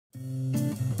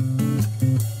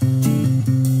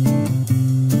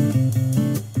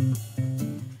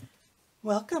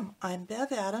Welcome, I'm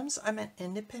Bev Adams. I'm an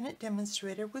independent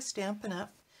demonstrator with Stampin'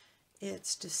 Up!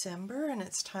 It's December and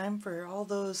it's time for all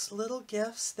those little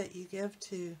gifts that you give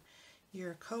to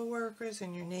your coworkers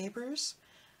and your neighbors.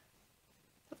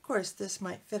 Of course, this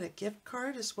might fit a gift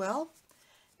card as well.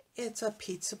 It's a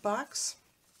pizza box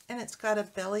and it's got a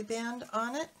belly band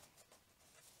on it.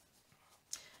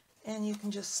 And you can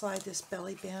just slide this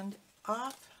belly band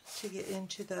off to get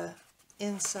into the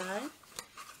inside.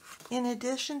 In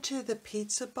addition to the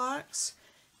pizza box,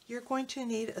 you're going to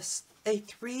need a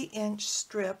 3-inch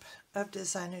strip of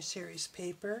Designer Series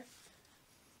paper.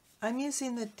 I'm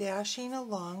using the Dashing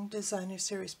Along Designer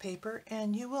Series paper,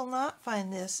 and you will not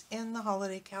find this in the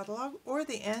holiday catalog or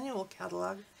the annual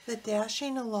catalog. The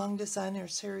Dashing Along Designer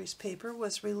Series paper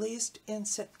was released in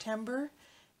September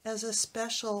as a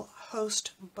special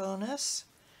host bonus,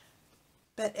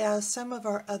 but as some of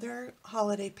our other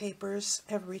holiday papers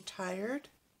have retired,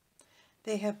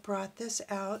 they have brought this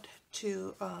out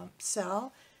to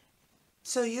sell.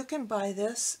 So you can buy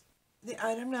this. The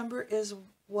item number is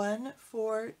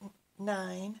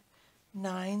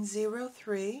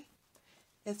 149903.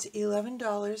 It's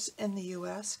 $11 in the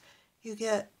US. You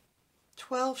get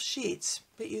 12 sheets,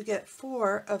 but you get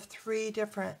 4 of 3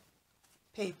 different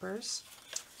papers.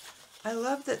 I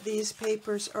love that these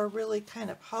papers are really kind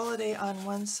of holiday on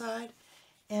one side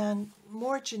and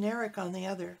more generic on the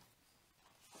other.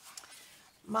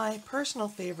 My personal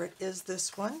favorite is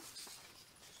this one.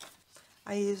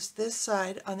 I used this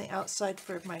side on the outside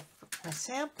for my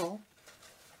sample.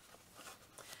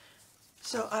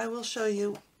 So I will show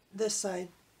you this side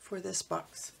for this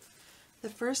box. The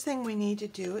first thing we need to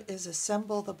do is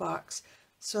assemble the box.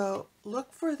 So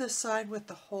look for the side with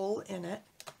the hole in it.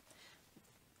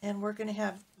 And we're going to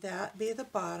have that be the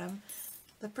bottom.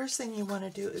 The first thing you want to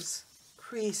do is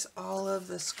crease all of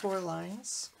the score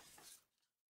lines.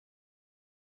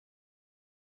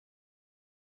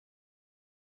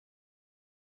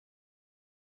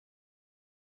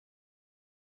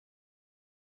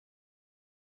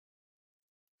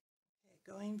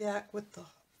 Going back with the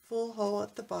full hole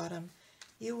at the bottom,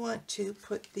 you want to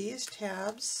put these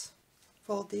tabs,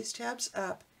 fold these tabs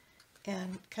up,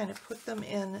 and kind of put them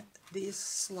in these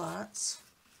slots.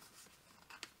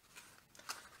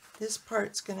 This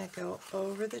part's going to go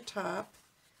over the top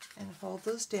and hold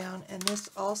those down, and this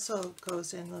also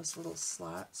goes in those little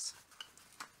slots.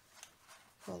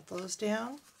 Fold those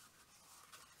down,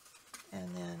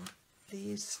 and then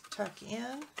these tuck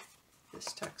in.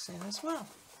 This tucks in as well.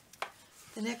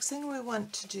 The next thing we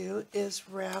want to do is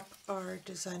wrap our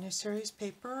Designer Series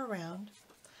paper around.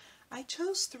 I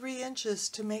chose 3 inches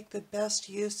to make the best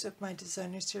use of my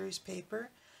Designer Series paper.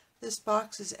 This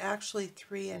box is actually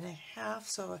 3.5,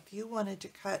 so if you wanted to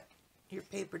cut your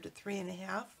paper to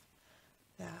 3.5,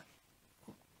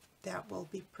 that will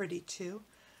be pretty too.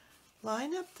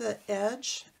 Line up the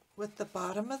edge with the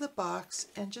bottom of the box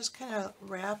and just kind of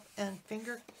wrap and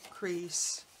finger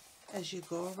crease as you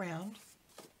go around.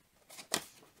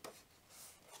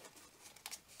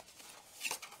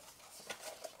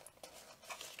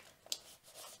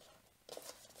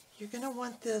 You're going to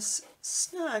want this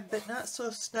snug, but not so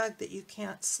snug that you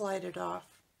can't slide it off.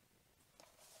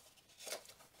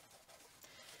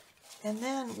 And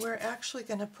then we're actually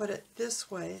going to put it this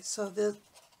way so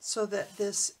that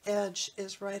this edge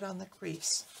is right on the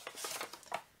crease.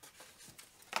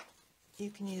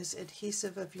 You can use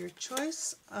adhesive of your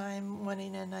choice. I'm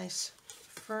wanting a nice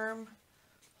firm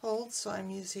hold, so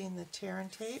I'm using the tear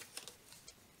and tape.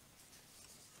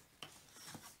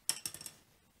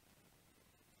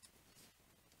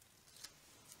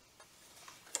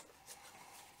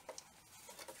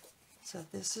 So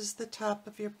this is the top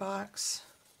of your box.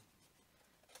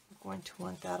 We're going to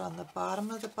want that on the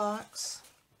bottom of the box.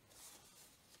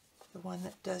 The one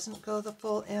that doesn't go the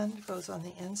full end goes on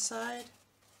the inside.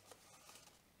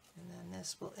 And then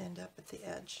this will end up at the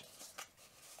edge.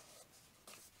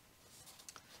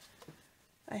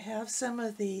 I have some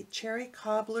of the Cherry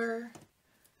Cobbler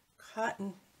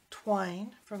cotton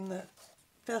twine from the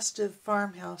Festive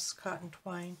Farmhouse cotton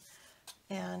twine.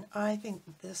 And I think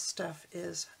this stuff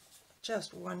is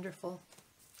just wonderful.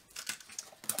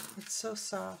 It's so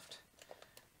soft.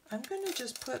 I'm going to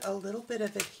just put a little bit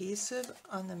of adhesive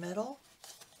on the middle,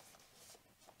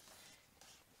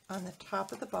 on the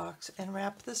top of the box, and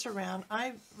wrap this around.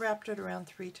 I wrapped it around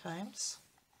 3 times.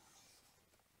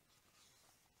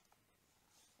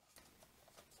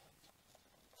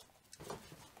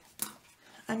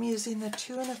 I'm using the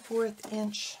 2 1/4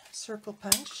 inch circle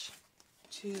punch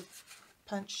to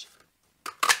punch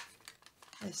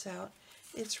this out.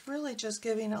 It's really just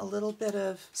giving a little bit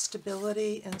of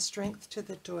stability and strength to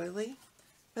the doily,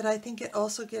 but I think it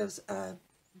also gives a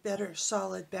better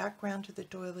solid background to the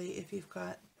doily if you've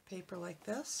got paper like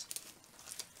this.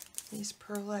 These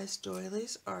pearlized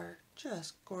doilies are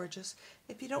just gorgeous.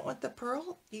 If you don't want the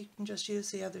pearl, you can just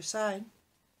use the other side.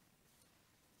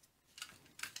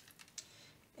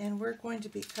 And we're going to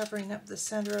be covering up the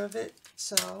center of it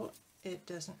so it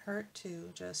doesn't hurt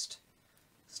to just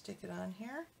stick it on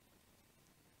here.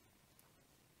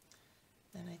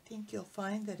 And I think you'll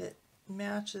find that it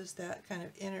matches that kind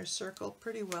of inner circle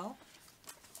pretty well.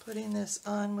 Putting this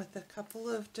on with a couple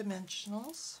of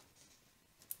dimensionals.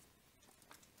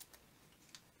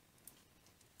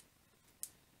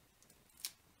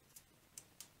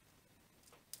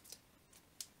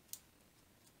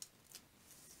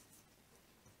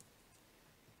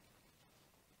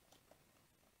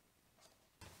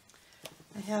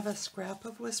 I have a scrap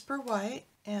of Whisper White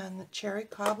and the Cherry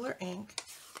Cobbler ink,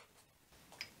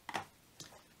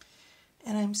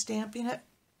 and I'm stamping it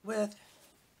with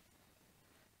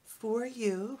For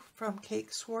You from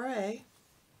Cake Soiree.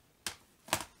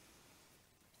 I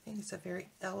think it's a very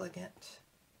elegant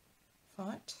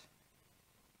font.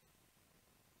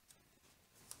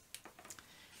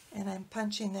 And I'm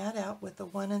punching that out with a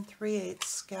 1 3/8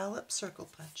 scallop circle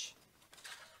punch.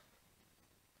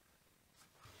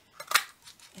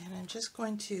 And I'm just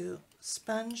going to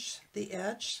sponge the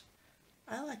edge.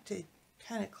 I like to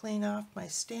kind of clean off my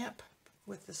stamp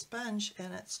with the sponge,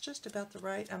 and it's just about the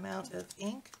right amount of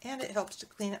ink, and it helps to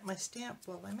clean up my stamp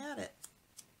while I'm at it.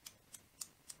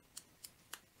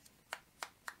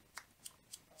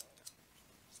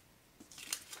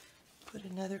 Put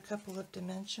another couple of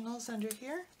dimensionals under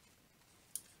here.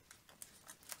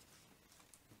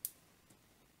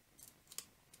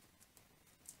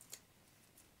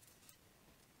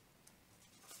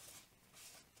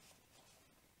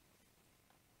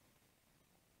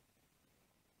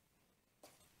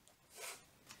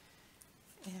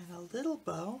 And a little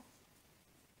bow.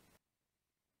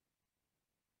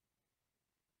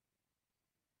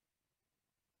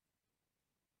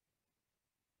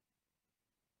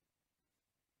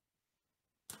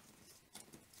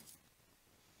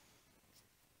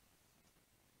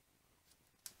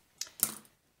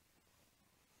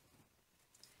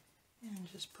 And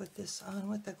just put this on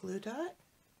with the glue dot.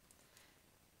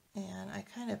 And I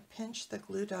kind of pinch the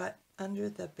glue dot under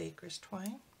the baker's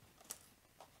twine.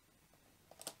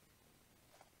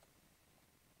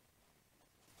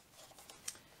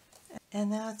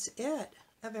 And that's it.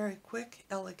 A very quick,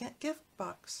 elegant gift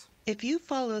box. If you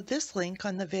follow this link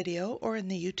on the video or in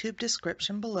the YouTube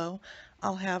description below,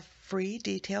 I'll have free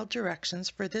detailed directions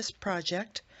for this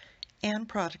project and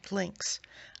product links.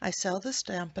 I sell the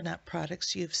Stampin' Up!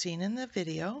 Products you've seen in the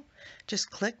video.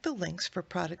 Just click the links for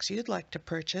products you'd like to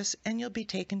purchase and you'll be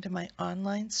taken to my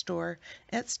online store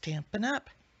at Stampin' Up!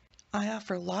 I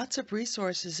offer lots of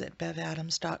resources at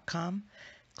bevadams.com.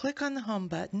 Click on the Home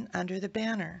button under the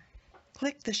banner.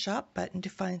 Click the Shop button to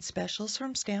find specials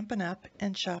from Stampin' Up!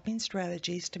 And shopping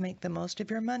strategies to make the most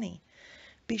of your money.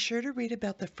 Be sure to read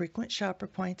about the frequent shopper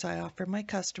points I offer my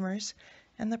customers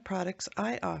and the products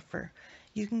I offer.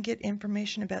 You can get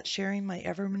information about sharing my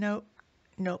Evernote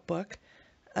notebook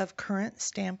of current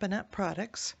Stampin' Up!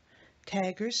 Products,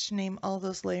 taggers to name all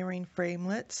those layering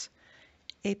framelits,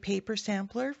 a paper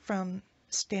sampler from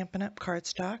Stampin' Up!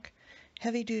 Cardstock,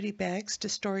 heavy-duty bags to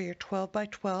store your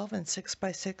 12x12 and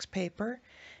 6x6 paper,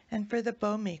 and for the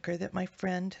bow maker that my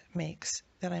friend makes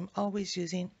that I'm always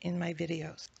using in my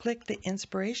videos. Click the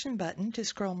Inspiration button to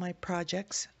scroll my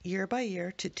projects year by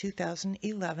year to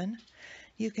 2011.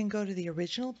 You can go to the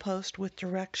original post with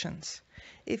directions.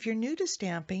 If you're new to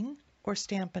stamping or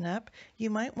Stampin' Up!,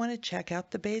 you might want to check out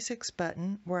the Basics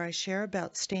button where I share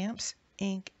about stamps,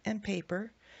 ink, and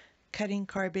paper, cutting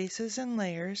card bases and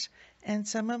layers, and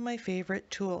some of my favorite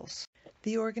tools.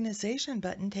 The Organization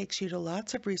button takes you to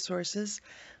lots of resources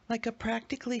like a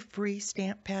practically free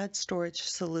stamp pad storage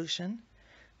solution,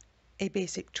 a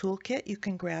basic toolkit you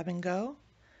can grab and go,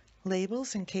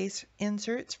 labels and case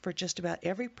inserts for just about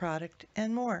every product,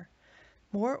 and more.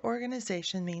 More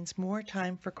organization means more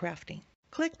time for crafting.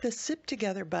 Click the Sip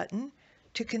Together button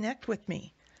to connect with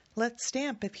me. Let's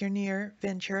stamp if you're near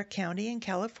Ventura County in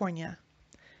California.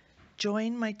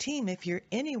 Join my team if you're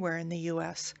anywhere in the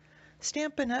U.S.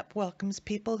 Stampin' Up! Welcomes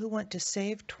people who want to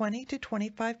save 20 to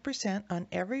 25% on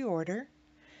every order,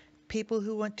 people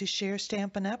who want to share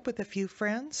Stampin' Up! With a few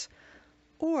friends,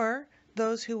 or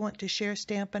those who want to share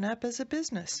Stampin' Up! As a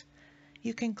business.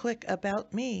 You can click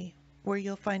About Me, where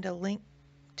you'll find a link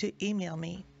to email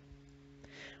me.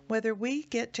 Whether we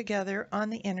get together on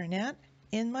the internet,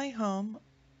 in my home,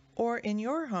 or in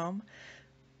your home,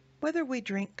 whether we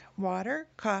drink water,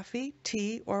 coffee,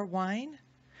 tea, or wine,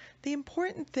 The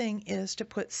important thing is to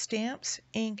put stamps,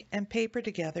 ink, and paper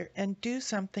together and do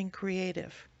something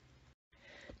creative.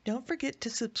 Don't forget to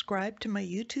subscribe to my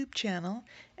YouTube channel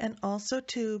and also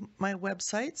to my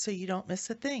website so you don't miss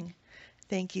a thing.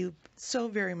 Thank you so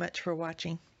very much for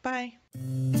watching. Bye.